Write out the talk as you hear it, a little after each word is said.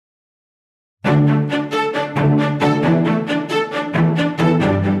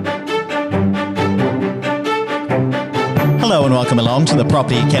welcome along to the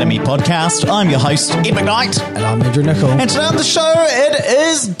Property Academy podcast. I'm your host, Ed McKnight. And I'm Andrew Nicol. And today on the show, it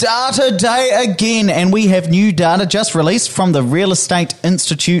is data day again, and we have new data just released from the Real Estate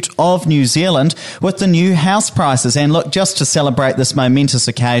Institute of New Zealand with the new house prices. And look, just to celebrate this momentous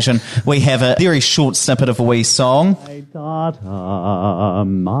occasion, we have a very short snippet of a wee song. My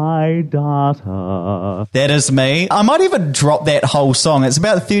data. That is me. I might even drop that whole song. It's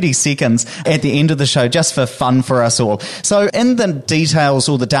about 30 seconds at the end of the show, just for fun for us all. So in the details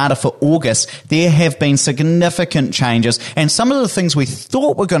or the data for August, there have been significant changes, and some of the things we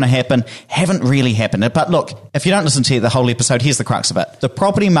thought were going to happen haven't really happened. But look, if you don't listen to the whole episode, here's the crux of it. The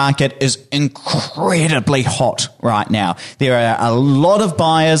property market is incredibly hot right now. There are a lot of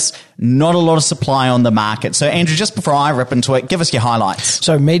buyers, not a lot of supply on the market. So Andrew, just before I rip into it, give us your highlights.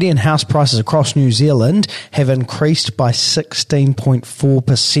 So median house prices across New Zealand have increased by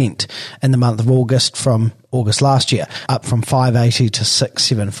 16.4% in the month of August from August last year, up from 580 to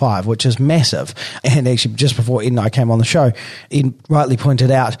 675, which is massive. And actually, just before Ed and I came on the show, Ed rightly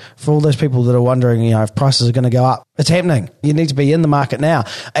pointed out, for all those people that are wondering, if prices are going to go up, it's happening. You need to be in the market now.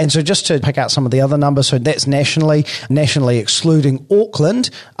 And so just to pick out some of the other numbers, so that's nationally excluding Auckland,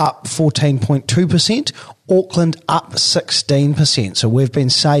 up 14.2%. Auckland up 16%. So we've been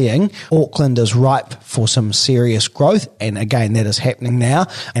saying Auckland is ripe for some serious growth. And again, that is happening now.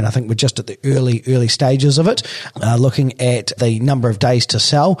 And I think we're just at the early stages of it. Looking at the number of days to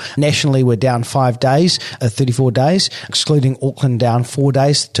sell, nationally we're down 5 days, 34 days, excluding Auckland down 4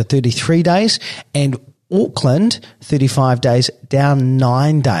 days to 33 days. And Auckland, 35 days, down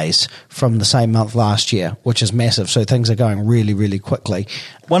 9 days from the same month last year, which is massive. So things are going really, really quickly.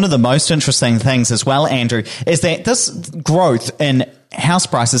 One of the most interesting things as well, Andrew, is that this growth in house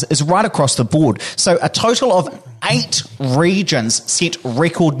prices is right across the board. So a total of 8 regions set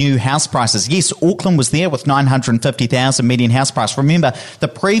record new house prices. Yes, Auckland was there with 950,000 median house price. Remember, the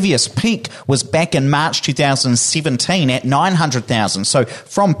previous peak was back in March 2017 at 900,000. So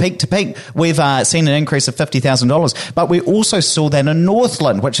from peak to peak, we've seen an increase of $50,000. But we also saw that in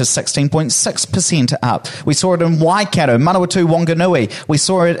Northland, which is 16.6% up. We saw it in Waikato, Manawatu, Wanganui. We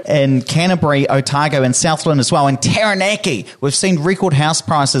saw it in Canterbury, Otago, and Southland as well. In Taranaki, we've seen record house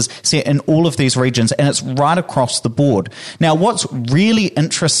prices set in all of these regions, and it's right across the board. Now, what's really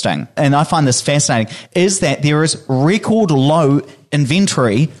interesting, and I find this fascinating, is that there is record low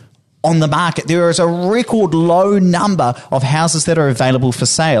inventory on the market. There is a record low number of houses that are available for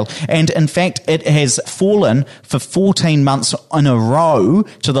sale. And in fact, it has fallen for 14 months in a row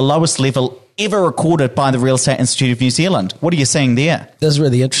to the lowest level ever recorded by the Real Estate Institute of New Zealand. What are you seeing there? This is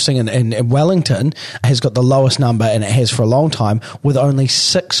really interesting. And Wellington has got the lowest number, and it has for a long time, with only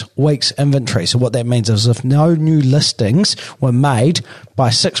 6 weeks inventory. So what that means is if no new listings were made by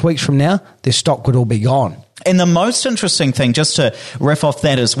 6 weeks from now, their stock would all be gone. And the most interesting thing, just to riff off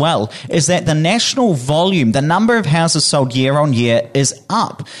that as well, is that the national volume, the number of houses sold year on year, is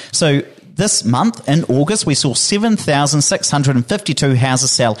up. So this month, in August, we saw 7,652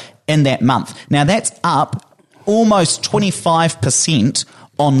 houses sell in that month. Now, that's up almost 25%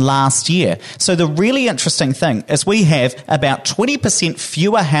 on last year. So the really interesting thing is we have about 20%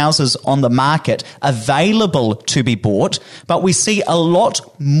 fewer houses on the market available to be bought, but we see a lot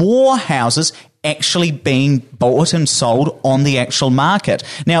more houses actually being bought and sold on the actual market.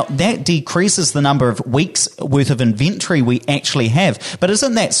 Now, that decreases the number of weeks worth of inventory we actually have. But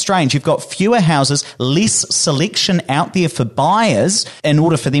isn't that strange? You've got fewer houses, less selection out there for buyers in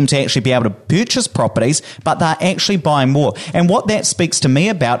order for them to actually be able to purchase properties, but they're actually buying more. And what that speaks to me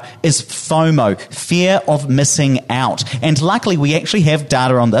about is FOMO, fear of missing out. And luckily, we actually have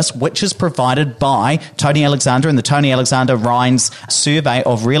data on this, which is provided by Tony Alexander and the Tony Alexander Rhines survey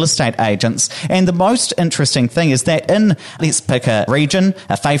of real estate agents. And the most interesting thing is that in, let's pick a region,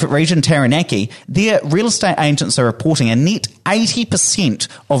 a favourite region, Taranaki, their real estate agents are reporting a net 80%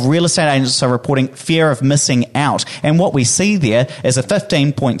 of real estate agents are reporting fear of missing out. And what we see there is a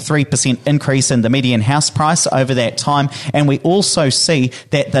 15.3% increase in the median house price over that time. And we also see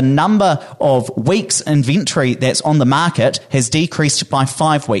that the number of weeks inventory that's on the market has decreased by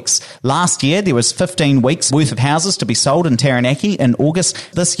 5 weeks. Last year, there was 15 weeks worth of houses to be sold in Taranaki in August.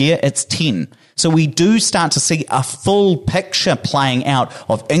 This year, it's 10. So we do start to see a full picture playing out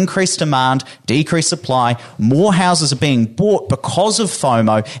of increased demand, decreased supply, more houses are being bought because of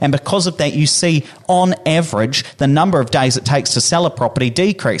FOMO, and because of that you see on average the number of days it takes to sell a property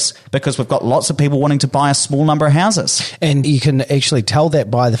decrease because we've got lots of people wanting to buy a small number of houses. And you can actually tell that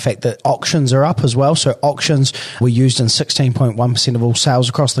by the fact that auctions are up as well. So auctions were used in 16.1% of all sales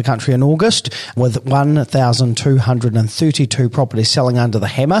across the country in August, with 1,232 properties selling under the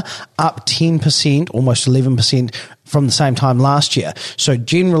hammer, up 10% 10%, almost 11% from the same time last year. So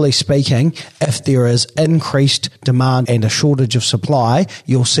generally speaking, if there is increased demand and a shortage of supply,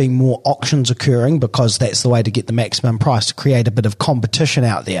 you'll see more auctions occurring because that's the way to get the maximum price, to create a bit of competition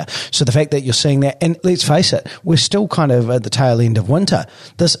out there. So the fact that you're seeing that, and let's face it, we're still kind of at the tail end of winter.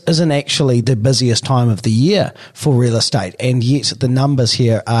 This isn't actually the busiest time of the year for real estate, and yet the numbers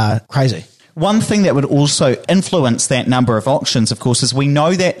here are crazy. One thing that would also influence that number of auctions, of course, is we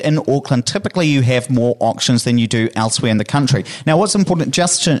know that in Auckland, typically you have more auctions than you do elsewhere in the country. Now, what's important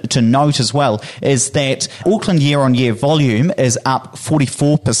just to note as well is that Auckland year-on-year volume is up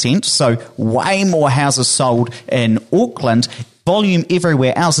 44%, so way more houses sold in Auckland. Volume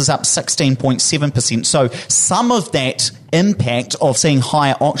everywhere else is up 16.7%. So some of that impact of seeing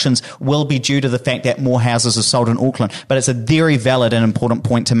higher auctions will be due to the fact that more houses are sold in Auckland. But it's a very valid and important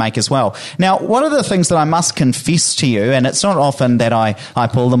point to make as well. Now, one of the things that I must confess to you, and it's not often that I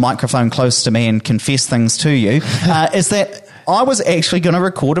pull the microphone close to me and confess things to you, is that I was actually going to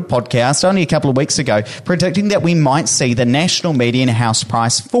record a podcast only a couple of weeks ago predicting that we might see the national median house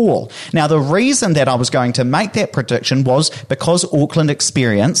price fall. Now, the reason that I was going to make that prediction was because Auckland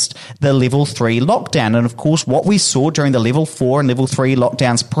experienced the level 3 lockdown. And of course, what we saw during the level 4 and level 3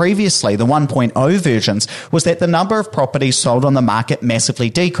 lockdowns previously, the 1.0 versions, was that the number of properties sold on the market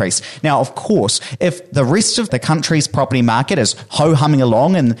massively decreased. Now, of course, if the rest of the country's property market is ho-humming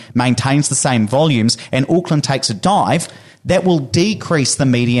along and maintains the same volumes and Auckland takes a dive, that will decrease the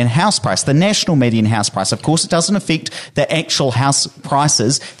median house price, the national median house price. Of course, it doesn't affect the actual house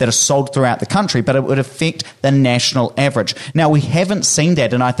prices that are sold throughout the country, but it would affect the national average. Now, we haven't seen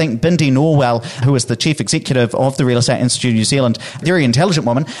that, and I think Bindi Norwell, who is the chief executive of the Real Estate Institute of New Zealand, very intelligent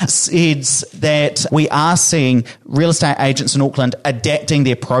woman, says that we are seeing real estate agents in Auckland adapting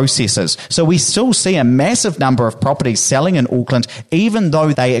their processes. So we still see a massive number of properties selling in Auckland, even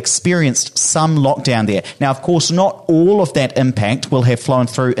though they experienced some lockdown there. Now, of course, not all of that impact will have flown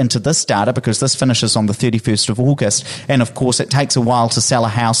through into this data because this finishes on the 31st of August. And of course, it takes a while to sell a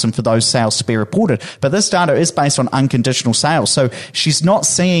house and for those sales to be reported. But this data is based on unconditional sales. So she's not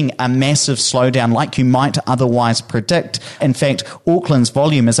seeing a massive slowdown like you might otherwise predict. In fact, Auckland's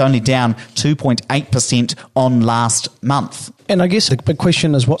volume is only down 2.8% on last month. And I guess the big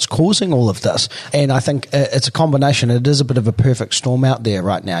question is what's causing all of this? And I think it's a combination. It is a bit of a perfect storm out there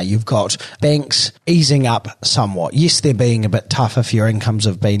right now. You've got banks easing up somewhat. Yes, they're being a bit tough if your incomes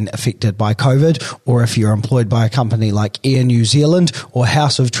have been affected by COVID, or if you're employed by a company like Air New Zealand or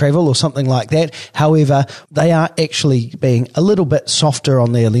House of Travel or something like that. However, they are actually being a little bit softer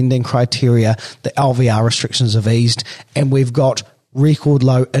on their lending criteria. The LVR restrictions have eased, and we've got record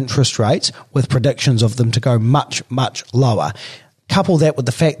low interest rates with predictions of them to go much, much lower. Couple that with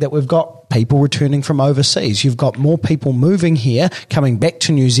the fact that we've got people returning from overseas. You've got more people moving here, coming back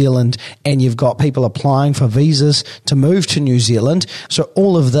to New Zealand, and you've got people applying for visas to move to New Zealand. So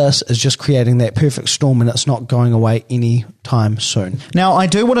all of this is just creating that perfect storm, and it's not going away anytime soon. Now, I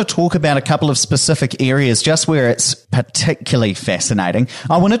do want to talk about a couple of specific areas just where it's particularly fascinating.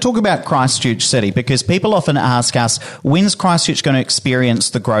 I want to talk about Christchurch City because people often ask us, when's Christchurch going to experience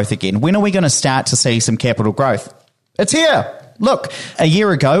the growth again? When are we going to start to see some capital growth? It's here. Look, a year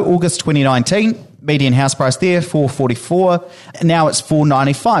ago, August 2019, median house price there, $444. Now it's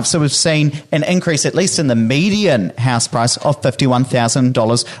 $495. So we've seen an increase, at least in the median house price, of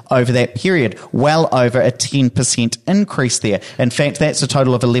 $51,000 over that period, well over a 10% increase there. In fact, that's a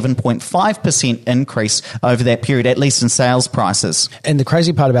total of 11.5% increase over that period, at least in sales prices. And the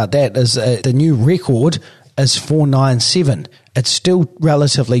crazy part about that is the new record is $497. It's still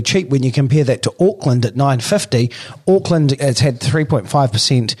relatively cheap when you compare that to Auckland at $950. Auckland has had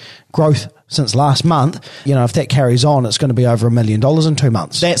 3.5% growth since last month. You know, if that carries on, it's going to be over $1 million in 2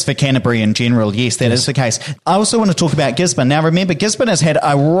 months. That's for Canterbury in general. Yes, that is the case. I also want to talk about Gisborne. Now, remember, Gisborne has had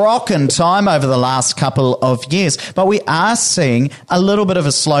a rockin' time over the last couple of years, but we are seeing a little bit of a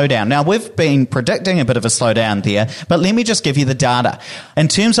slowdown. Now, we've been predicting a bit of a slowdown there, but let me just give you the data. In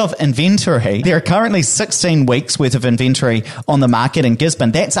terms of inventory, there are currently 16 weeks worth of inventory on the market in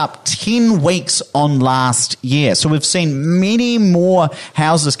Gisborne. That's up 10 weeks on last year. So we've seen many more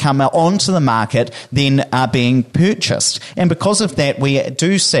houses come onto the market than are being purchased. And because of that, we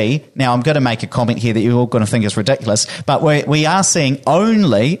do see, now I'm going to make a comment here that you're all going to think is ridiculous, but we are seeing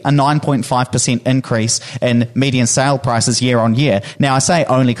only a 9.5% increase in median sale prices year on year. Now I say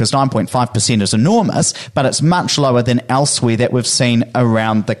only because 9.5% is enormous, but it's much lower than elsewhere that we've seen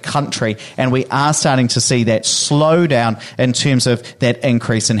around the country. And we are starting to see that slowdown in terms of that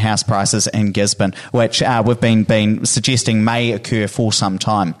increase in house prices in Gisborne, which we've been suggesting may occur for some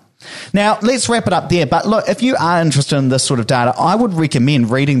time. Now, let's wrap it up there. But look, if you are interested in this sort of data, I would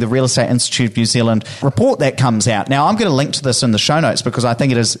recommend reading the Real Estate Institute of New Zealand report that comes out. Now, I'm going to link to this in the show notes because I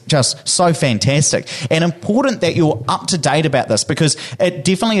think it is just so fantastic and important that you're up to date about this, because it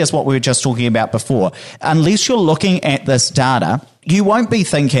definitely is what we were just talking about before. Unless you're looking at this data, you won't be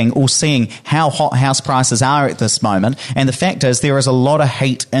thinking or seeing how hot house prices are at this moment. And the fact is, there is a lot of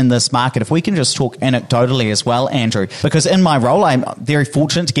heat in this market. If we can just talk anecdotally as well, Andrew, because in my role, I'm very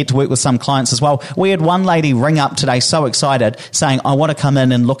fortunate to get to work with some clients as well. We had one lady ring up today so excited saying, I want to come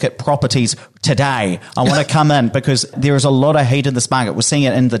in and look at properties today. I want to come in because there is a lot of heat in this market. We're seeing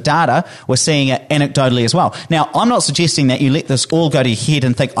it in the data. We're seeing it anecdotally as well. Now, I'm not suggesting that you let this all go to your head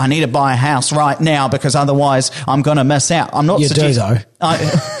and think, I need to buy a house right now because otherwise I'm going to miss out. I'm not suggesting.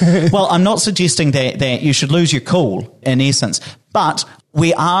 Well, I'm not suggesting that you should lose your cool in essence, but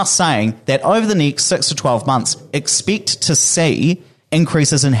we are saying that over the next 6 to 12 months, expect to see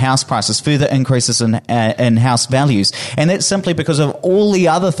increases in house prices, further increases in house values. And that's simply because of all the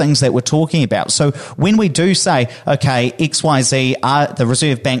other things that we're talking about. So when we do say, okay, XYZ, the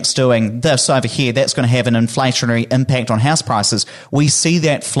Reserve Bank's doing this over here, that's going to have an inflationary impact on house prices, we see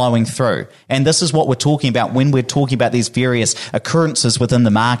that flowing through. And this is what we're talking about when we're talking about these various occurrences within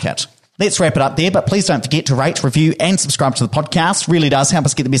the market. Let's wrap it up there, but please don't forget to rate, review, and subscribe to the podcast. Really does help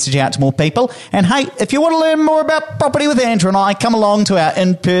us get the message out to more people. And hey, if you want to learn more about property with Andrew and I, come along to our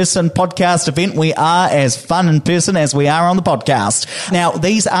in-person podcast event. We are as fun in person as we are on the podcast. Now,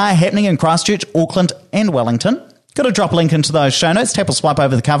 these are happening in Christchurch, Auckland, and Wellington. Got to drop a link into those show notes. Tap or swipe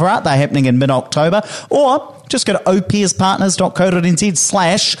over the cover art. They're happening in mid-October. Or just go to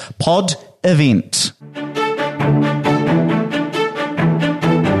opspartners.co.nz/pod event.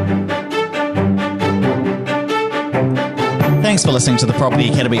 Thanks for listening to the Property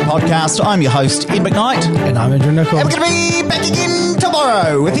Academy podcast. I'm your host, Ed McKnight. And I'm Andrew Nichols. And we're going to be back again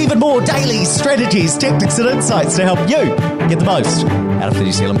tomorrow with even more daily strategies, tactics and insights to help you get the most out of the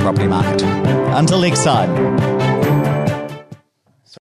New Zealand property market. Until next time.